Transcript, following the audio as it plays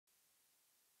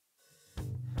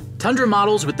Tundra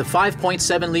models with the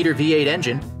 5.7-liter V8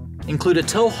 engine include a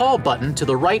tow haul button to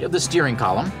the right of the steering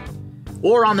column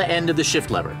or on the end of the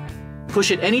shift lever. Push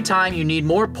it anytime you need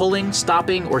more pulling,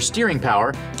 stopping, or steering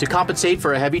power to compensate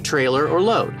for a heavy trailer or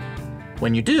load.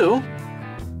 When you do,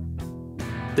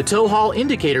 the tow haul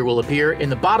indicator will appear in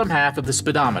the bottom half of the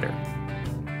speedometer.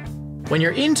 When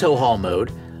you're in tow haul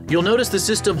mode, you'll notice the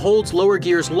system holds lower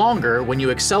gears longer when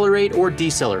you accelerate or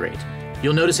decelerate.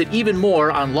 You'll notice it even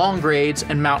more on long grades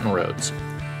and mountain roads.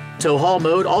 Tow haul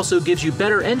mode also gives you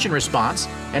better engine response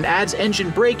and adds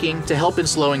engine braking to help in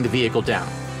slowing the vehicle down.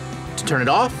 To turn it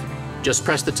off, just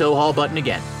press the tow haul button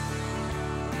again.